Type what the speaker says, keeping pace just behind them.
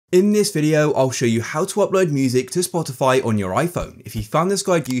In this video, I'll show you how to upload music to Spotify on your iPhone. If you found this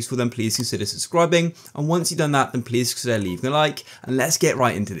guide useful, then please consider subscribing. And once you've done that, then please consider leaving a like, and let's get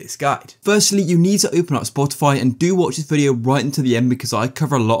right into this guide. Firstly, you need to open up Spotify, and do watch this video right until the end because I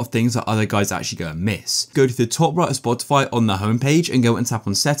cover a lot of things that other guys actually go and miss. Go to the top right of Spotify on the homepage and go and tap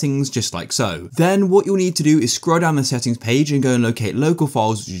on settings just like so. Then what you'll need to do is scroll down the settings page and go and locate local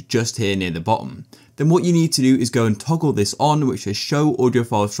files, which is just here near the bottom. Then what you need to do is go and toggle this on, which says show audio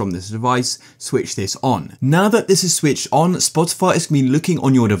files from this device, switch this on. Now that this is switched on, Spotify is going to be looking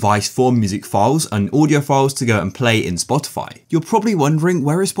on your device for music files and audio files to go and play in Spotify. You're probably wondering,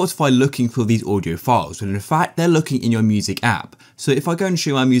 where is Spotify looking for these audio files? Well, in fact, they're looking in your music app. So if I go and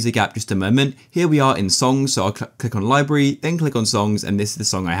show my music app just a moment, here we are in songs. So I'll click on library, then click on songs, and this is the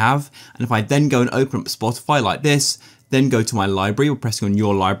song I have. And if I then go and open up Spotify like this, then go to my library, or pressing on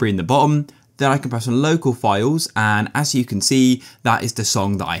your library in the bottom, then I can press on local files, and as you can see, that is the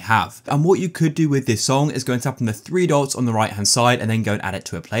song that I have. And what you could do with this song is go and tap on the three dots on the right hand side and then go and add it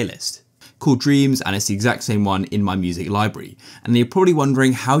to a playlist called Dreams, and it's the exact same one in my music library. And you're probably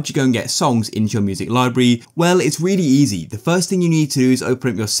wondering, how do you go and get songs into your music library? Well, it's really easy. The first thing you need to do is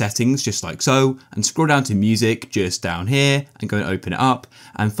open up your settings just like so, and scroll down to music just down here and go and open it up.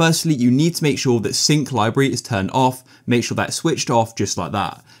 And firstly, you need to make sure that sync library is turned off. Make sure that's switched off just like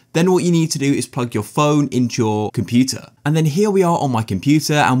that. Then what you need to do is plug your phone into your computer. And then here we are on my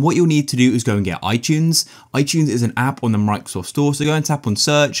computer, and what you'll need to do is go and get iTunes. iTunes is an app on the Microsoft Store, so go and tap on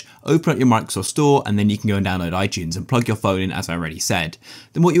search, open up your Microsoft Store, and then you can go and download iTunes and plug your phone in, as I already said.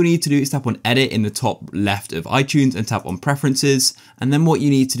 Then what you'll need to do is tap on edit in the top left of iTunes and tap on preferences. And then what you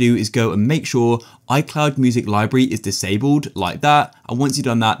need to do is go and make sure iCloud Music Library is disabled like that. And once you've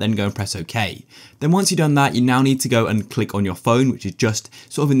done that, then go and press OK. Then once you've done that, you now need to go and click on your phone, which is just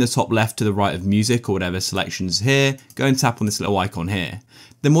sort of in the top left to the right of music or whatever selections here. Go and tap on this little icon here.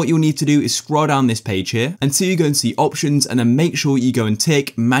 Then what you'll need to do is scroll down this page here until you go and see options, and then make sure you go and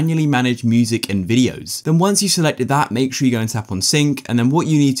tick manually manage music and videos. Then once you've selected that, make sure you go and tap on sync, and then what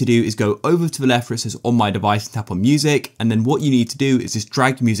you need to do is go over to the left where it says on my device and tap on music, and then what you need to do is just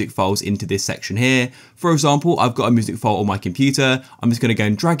drag music files into this section here. For example, I've got a music file on my computer. I'm just going to go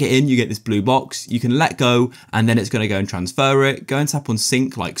and drag it in. You get this blue box. You can let go, and then it's going to go and transfer it. Go and tap on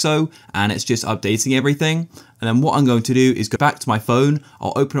sync like so, and it's just updating everything. And then what I'm going to do is go back to my phone.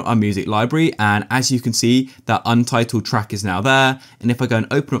 I'll open up my music library, and as you can see, that untitled track is now there. And if I go and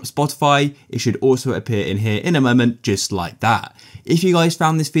open up Spotify, it should also appear in here in a moment, just like that. If you guys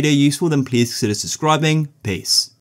found this video useful, then please consider subscribing. Peace.